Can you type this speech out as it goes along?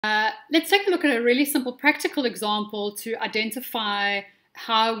Let's take a look at a really simple practical example to identify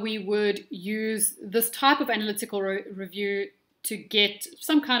how we would use this type of analytical review to get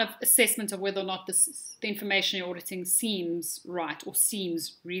some kind of assessment of whether or not the information you're auditing seems right or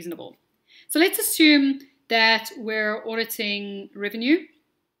seems reasonable. So let's assume that we're auditing revenue,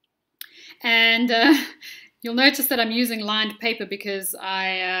 and you'll notice that I'm using lined paper because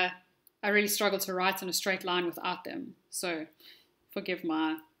I really struggle to write in a straight line without them, so forgive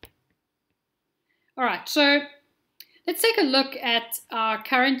my... All right, so let's take a look at our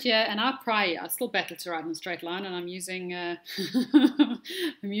current year and our prior year. I still battle to write in a straight line, and I'm using I'm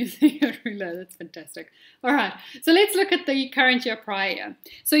using a ruler. That's fantastic. All right, so let's look at the current year, prior year.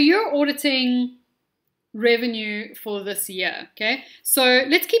 So you're auditing revenue for this year, okay? So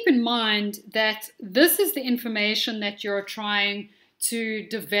let's keep in mind that this is the information that you're trying to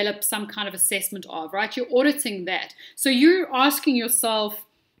develop some kind of assessment of, right? You're auditing that. So you're asking yourself,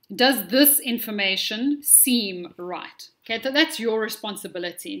 does this information seem right? Okay, so that's your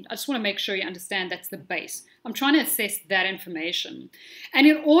responsibility. I just want to make sure you understand that's the base. I'm trying to assess that information. And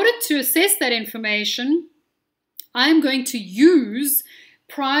in order to assess that information, I'm going to use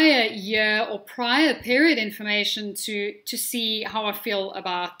prior year or prior period information to see how I feel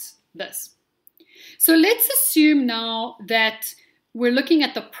about this. So let's assume now that we're looking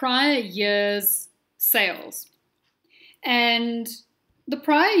at the prior year's sales. And the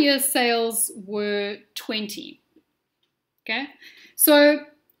prior year's sales were 20. Okay, so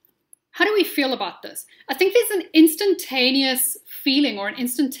how do we feel about this? I think there's an instantaneous feeling or an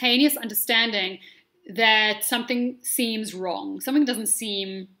instantaneous understanding that something seems wrong, something doesn't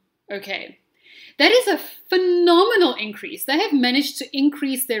seem okay. That is a phenomenal increase. They have managed to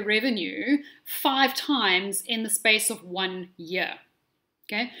increase their revenue 5 times in the space of 1 year.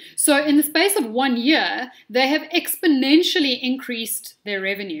 Okay, so in the space of 1 year, they have exponentially increased their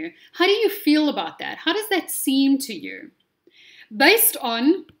revenue. How do you feel about that? How does that seem to you? Based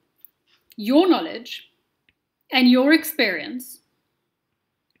on your knowledge and your experience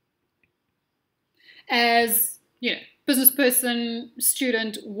as, you know, business person,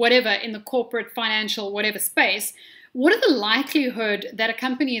 student, whatever, in the corporate, financial, whatever space, what are the likelihood that a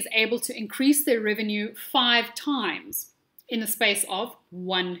company is able to increase their revenue 5 times in the space of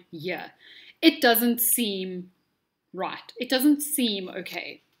 1 year? It doesn't seem right. It doesn't seem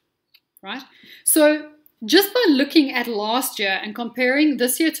okay, right? So just by looking at last year and comparing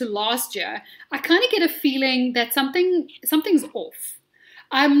this year to last year, I kind of get a feeling that something's off.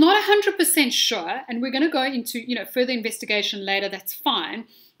 I'm not 100% sure, and we're going to go into, you know, further investigation later. That's fine.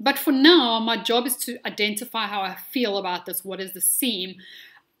 But for now, my job is to identify how I feel about this. What is the seem?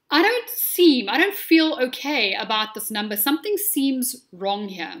 I don't feel okay about this number. Something seems wrong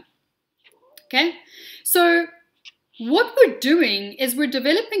here. Okay? So what we're doing is we're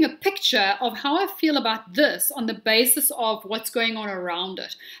developing a picture of how I feel about this on the basis of what's going on around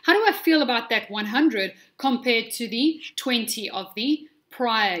it. How do I feel about that 100 compared to the 20 of the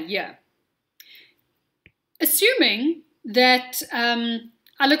prior year? Assuming that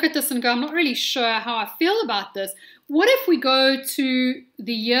I look at this and go, I'm not really sure how I feel about this. What if we go to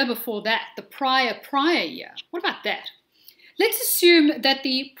the year before that, the prior year? What about that? Let's assume that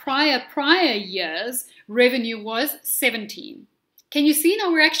the prior year's revenue was 17. Can you see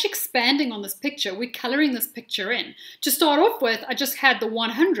now we're actually expanding on this picture? We're coloring this picture in. To start off with, I just had the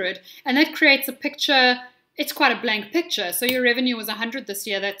 100, and that creates a picture. It's quite a blank picture. So your revenue was 100 this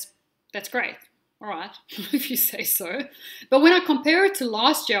year. That's great. All right, if you say so. But when I compare it to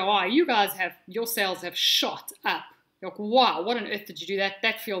last year, wow, your sales have shot up. You're like, wow, what on earth did you do that?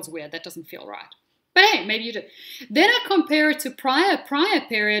 That feels weird. That doesn't feel right. But hey, maybe you did. Then I compare it to prior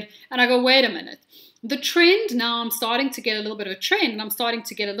period, and I go, wait a minute. The trend now, I'm starting to get a little bit of a trend, and I'm starting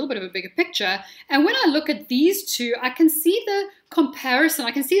to get a little bit of a bigger picture. And when I look at these two, I can see the comparison.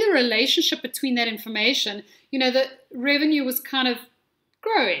 I can see the relationship between that information. You know, the revenue was kind of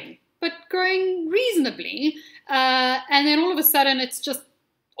growing, but growing reasonably. And then all of a sudden, it's just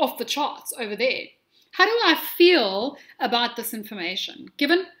off the charts over there. How do I feel about this information?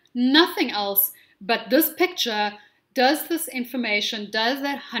 Given nothing else but this picture, does this information, does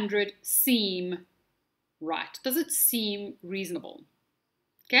that 100 seem right? Does it seem reasonable?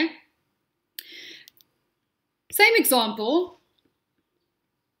 Okay? Same example.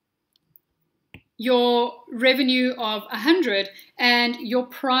 Your revenue of 100 and your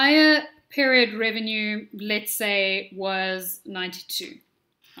prior period revenue, let's say, was 92.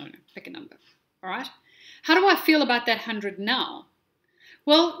 I don't know, pick a number. All right? How do I feel about that 100 now?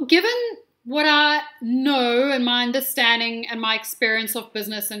 Well, given what I know and my understanding and my experience of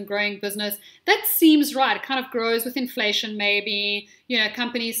business and growing business, that seems right. It kind of grows with inflation, maybe,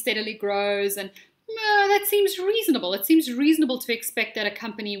 company steadily grows, and that seems reasonable. It seems reasonable to expect that a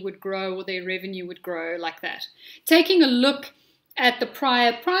company would grow or their revenue would grow like that. Taking a look at the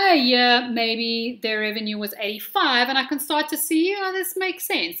prior year, maybe their revenue was 85, and I can start to see, this makes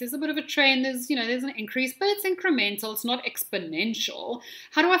sense. There's a bit of a trend. There's an increase, but it's incremental. It's not exponential.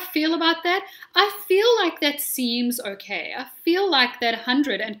 How do I feel about that? I feel like that seems okay. I feel like that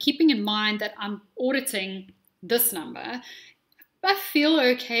 100, and keeping in mind that I'm auditing this number, I feel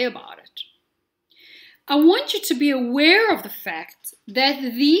okay about it. I want you to be aware of the fact that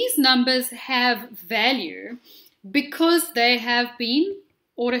these numbers have value because they have been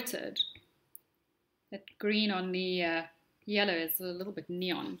audited. That green on the yellow is a little bit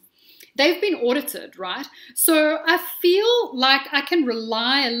neon. They've been audited, right? So I feel like I can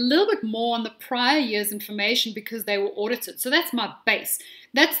rely a little bit more on the prior year's information because they were audited. So that's my base.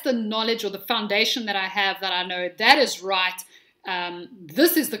 That's the knowledge or the foundation that I have, that I know that is right.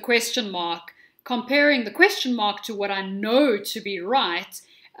 This is the question mark. Comparing the question mark to what I know to be right,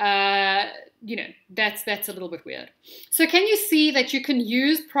 that's a little bit weird. So can you see that you can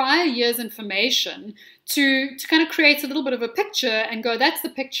use prior year's information to kind of create a little bit of a picture and go, that's the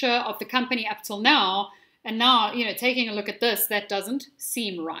picture of the company up till now, and now, taking a look at this, that doesn't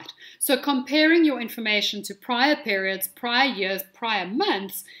seem right. So comparing your information to prior periods, prior years, prior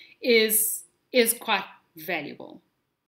months is quite valuable.